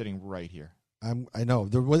 I'm sitting right here. I know.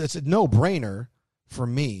 It's a no-brainer for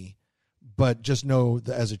me, but just know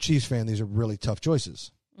that as a Chiefs fan, these are really tough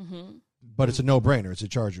choices. Mm-hmm. But it's a no-brainer. It's a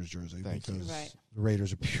Chargers jersey Thank you. because Right. the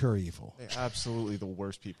Raiders are pure evil. They're absolutely the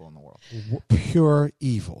worst people in the world. Pure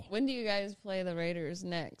evil. When do you guys play the Raiders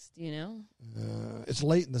next? Do you know? It's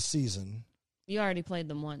late in the season. You already played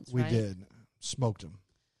them once, We right? did. Smoked them.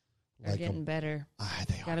 They're getting better.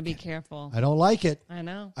 They Got to are be getting- careful. I don't like it. I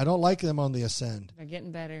know. I don't like them on the ascend. They're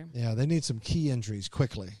getting better. Yeah, they need some key injuries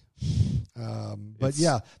quickly. But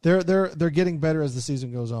yeah, they're getting better as the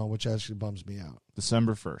season goes on, which actually bums me out.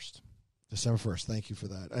 December 1st. December 1st. Thank you for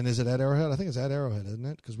that. And is it at Arrowhead? I think it's at Arrowhead, isn't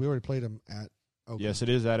it? Because we already played them at Oakland. Yes, it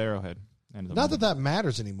is at Arrowhead. End of the Not month. that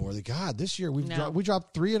matters anymore. God, this year No. we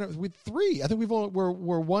dropped three. I think we're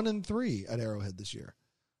 1-3 at Arrowhead this year.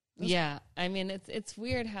 Yeah, I mean it's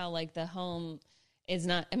weird how like the home. is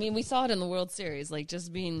not. I mean, we saw it in the World Series. Like,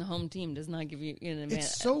 just being the home team does not give you an advantage.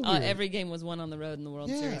 It's so weird. Every game was won on the road in the World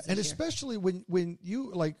Series. Yeah, and especially when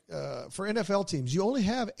you, like, for NFL teams, you only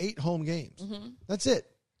have 8 home games. Mm-hmm. That's it.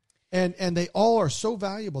 And they all are so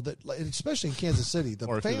valuable that, especially in Kansas City, the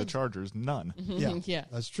or fans, for the Chargers, none. Yeah,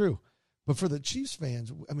 that's true. But for the Chiefs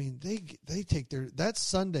fans, I mean, they take that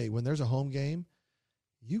Sunday when there's a home game.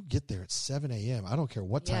 You get there at 7 a.m. I don't care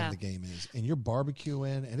what time the game is, and you're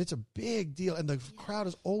barbecuing, and it's a big deal, and the crowd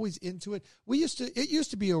is always into it. It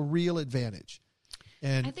used to be a real advantage,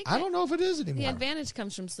 and I don't know if it is anymore. The advantage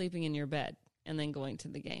comes from sleeping in your bed and then going to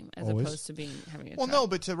the game, as opposed to having a truck. No,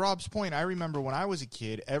 but to Rob's point, I remember when I was a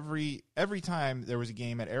kid, every time there was a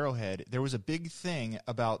game at Arrowhead, there was a big thing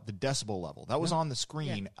about the decibel level. That was on the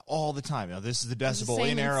screen all the time. This is the decibel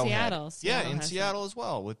in Arrowhead. Seattle in Seattle as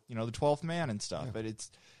well, with the 12th man and stuff. But it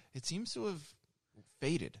seems to have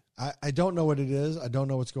faded. I don't know what it is. I don't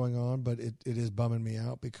know what's going on, but it is bumming me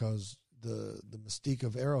out because the mystique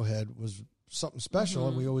of Arrowhead was something special,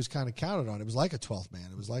 and we always kind of counted on it. It was like a 12th man.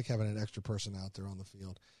 It was like having an extra person out there on the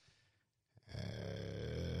field.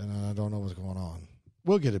 And I don't know what's going on.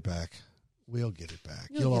 We'll get it back.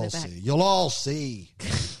 You'll all see. You'll all see.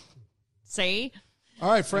 See? All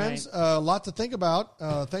right, friends. A lot to think about.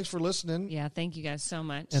 Thanks for listening. Yeah, thank you guys so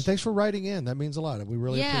much. And thanks for writing in. That means a lot. We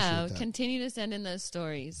really appreciate that. Continue to send in those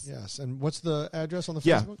stories. Yes. And what's the address on the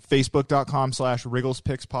Facebook?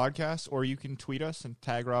 Facebook.com/Wrigglespics podcast, or you can tweet us and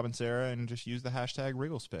tag Rob and Sarah and just use the hashtag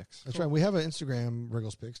WriggleSpicks. That's right. We have an Instagram,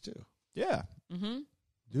 WriggleSpicks, too. Yeah. Mm-hmm.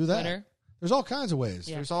 Do that. Twitter. There's all kinds of ways.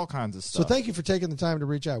 Yeah. There's all kinds of stuff. So thank you for taking the time to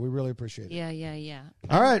reach out. We really appreciate it. Yeah.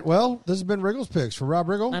 All right. Well, this has been Wriggles Picks for Rob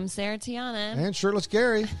Riggle. I'm Sarah Tiana. And Shirtless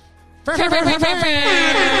Gary.